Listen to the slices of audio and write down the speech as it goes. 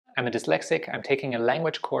I'm a dyslexic, I'm taking a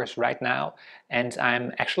language course right now, and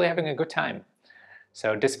I'm actually having a good time.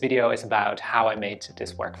 So this video is about how I made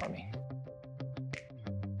this work for me.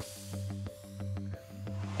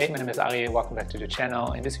 Hey, my name is Arije, welcome back to the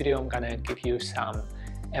channel. In this video I'm gonna give you some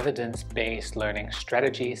evidence-based learning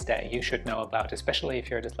strategies that you should know about, especially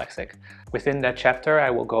if you're dyslexic. Within that chapter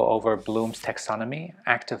I will go over Bloom's Taxonomy,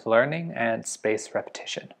 active learning, and spaced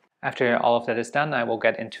repetition. After all of that is done, I will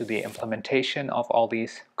get into the implementation of all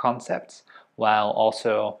these concepts while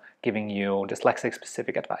also giving you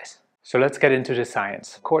dyslexic-specific advice. So let's get into the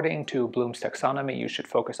science. According to Bloom's Taxonomy, you should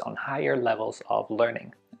focus on higher levels of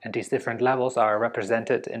learning. And these different levels are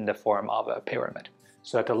represented in the form of a pyramid.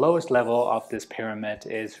 So at the lowest level of this pyramid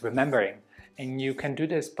is remembering. And you can do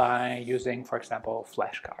this by using, for example,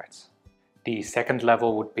 flashcards. The second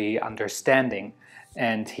level would be understanding.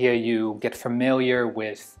 And here you get familiar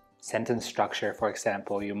with sentence structure, for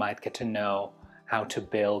example. You might get to know how to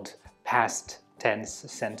build past tense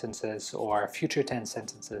sentences or future tense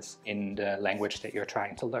sentences in the language that you're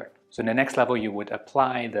trying to learn. So in the next level, you would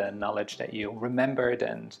apply the knowledge that you remembered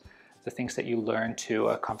and the things that you learned to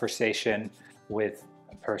a conversation with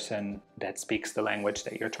a person that speaks the language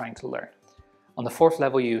that you're trying to learn. On the fourth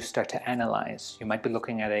level, you start to analyze. You might be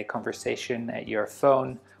looking at a conversation at your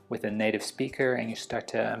phone with a native speaker, and you start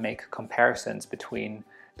to make comparisons between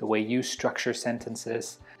the way you structure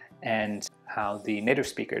sentences and how the native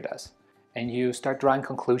speaker does. And you start drawing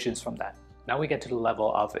conclusions from that. Now we get to the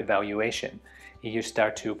level of evaluation. You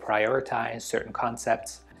start to prioritize certain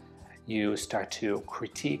concepts. You start to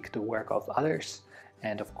critique the work of others,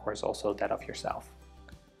 and of course also that of yourself.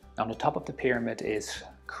 On the top of the pyramid is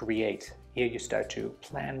create. Here you start to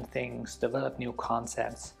plan things, develop new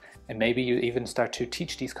concepts, and maybe you even start to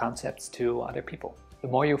teach these concepts to other people. The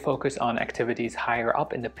more you focus on activities higher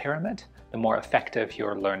up in the pyramid, the more effective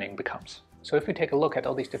your learning becomes. So if we take a look at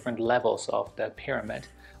all these different levels of the pyramid,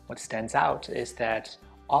 what stands out is that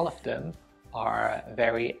all of them are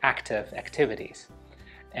very active activities.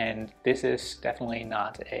 And this is definitely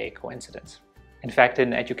not a coincidence. In fact,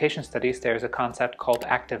 in education studies, there's a concept called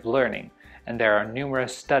active learning, and there are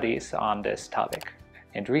numerous studies on this topic.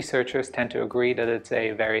 And researchers tend to agree that it's a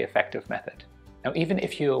very effective method. Now, even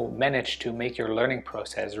if you manage to make your learning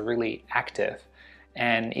process really active,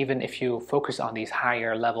 and even if you focus on these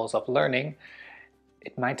higher levels of learning,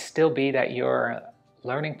 it might still be that your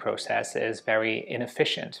learning process is very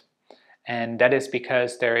inefficient. And that is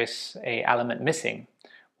because there is an element missing,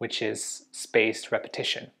 which is spaced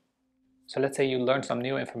repetition. So let's say you learn some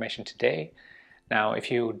new information today. Now, if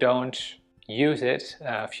you don't use it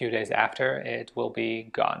a few days after, it will be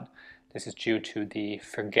gone. This is due to the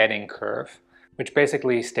forgetting curve, which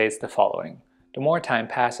basically states the following. The more time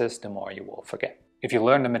passes, the more you will forget. If you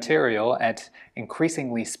learn the material at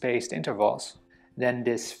increasingly spaced intervals, then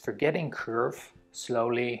this forgetting curve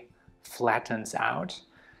slowly flattens out.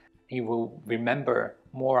 You will remember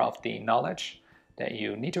more of the knowledge that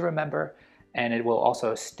you need to remember, and it will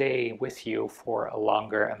also stay with you for a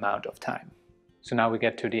longer amount of time. So now we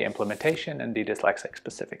get to the implementation and the dyslexic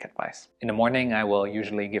specific advice. In the morning, I will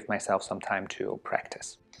usually give myself some time to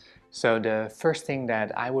practice. So the first thing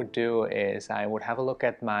that I would do is I would have a look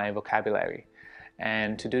at my vocabulary.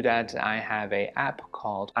 And to do that, I have an app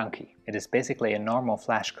called Anki. It is basically a normal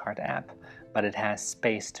flashcard app, but it has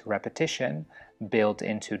spaced repetition built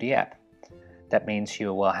into the app. That means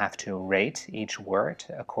you will have to rate each word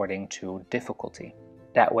according to difficulty.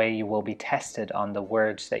 That way you will be tested on the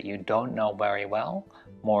words that you don't know very well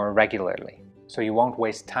more regularly. So you won't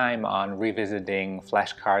waste time on revisiting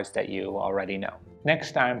flashcards that you already know.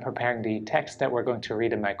 Next, I'm preparing the text that we're going to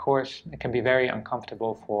read in my course. It can be very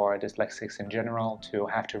uncomfortable for dyslexics in general to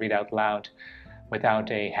have to read out loud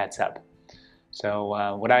without a heads up.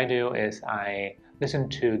 So what I do is I listen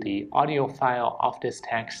to the audio file of this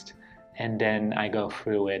text, and then I go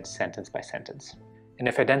through it sentence by sentence. And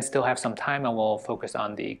if I then still have some time, I will focus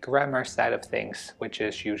on the grammar side of things, which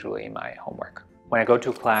is usually my homework. When I go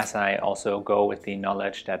to class, I also go with the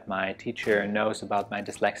knowledge that my teacher knows about my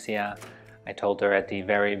dyslexia. I told her at the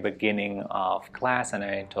very beginning of class, and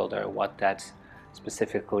I told her what that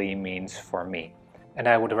specifically means for me. And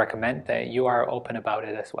I would recommend that you are open about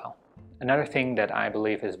it as well. Another thing that I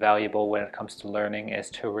believe is valuable when it comes to learning is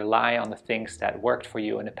to rely on the things that worked for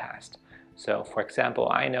you in the past. So for example,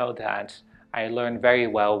 I know that I learned very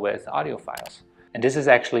well with audio files. And this is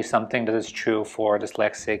actually something that is true for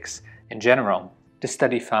dyslexics in general. This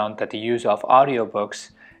study found that the use of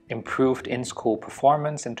audiobooks improved in-school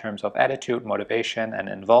performance in terms of attitude, motivation, and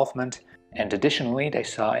involvement. And additionally, they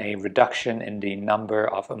saw a reduction in the number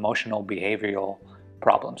of emotional behavioral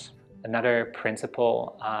problems. Another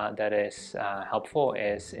principle that is helpful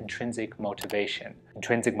is intrinsic motivation.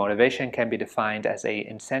 Intrinsic motivation can be defined as an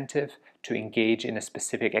incentive to engage in a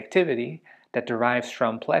specific activity that derives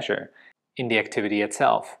from pleasure in the activity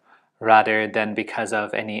itself, rather than because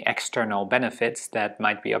of any external benefits that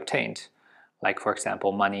might be obtained, like for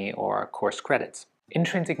example money or course credits.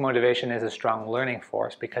 Intrinsic motivation is a strong learning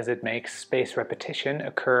force because it makes spaced repetition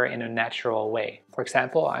occur in a natural way. For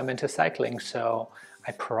example, I'm into cycling, so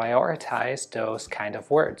I prioritize those kind of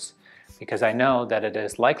words because I know that it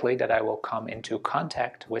is likely that I will come into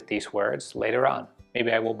contact with these words later on.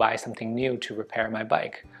 Maybe I will buy something new to repair my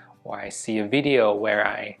bike, or I see a video where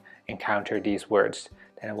I encounter these words.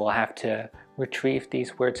 Then I will have to retrieve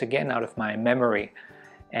these words again out of my memory,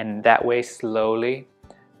 and that way slowly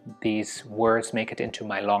these words make it into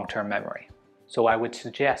my long-term memory. So I would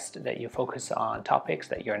suggest that you focus on topics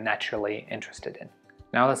that you're naturally interested in.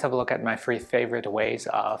 Now let's have a look at my 3 favorite ways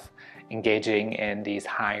of engaging in these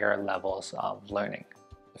higher levels of learning.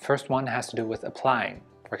 The first one has to do with applying.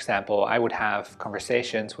 For example, I would have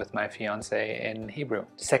conversations with my fiance in Hebrew.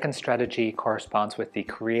 The second strategy corresponds with the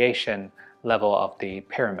creation level of the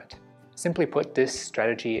pyramid. Simply put, this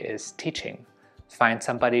strategy is teaching. Find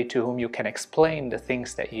somebody to whom you can explain the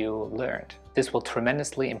things that you learned. This will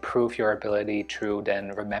tremendously improve your ability to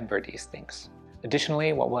then remember these things.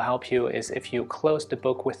 Additionally, what will help you is if you close the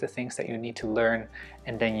book with the things that you need to learn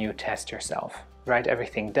and then you test yourself. Write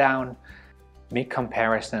everything down, make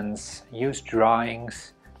comparisons, use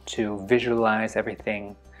drawings to visualize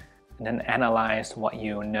everything, and then analyze what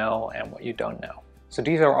you know and what you don't know. So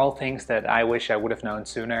these are all things that I wish I would have known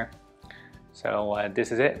sooner. So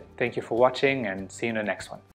this is it. Thank you for watching and see you in the next one.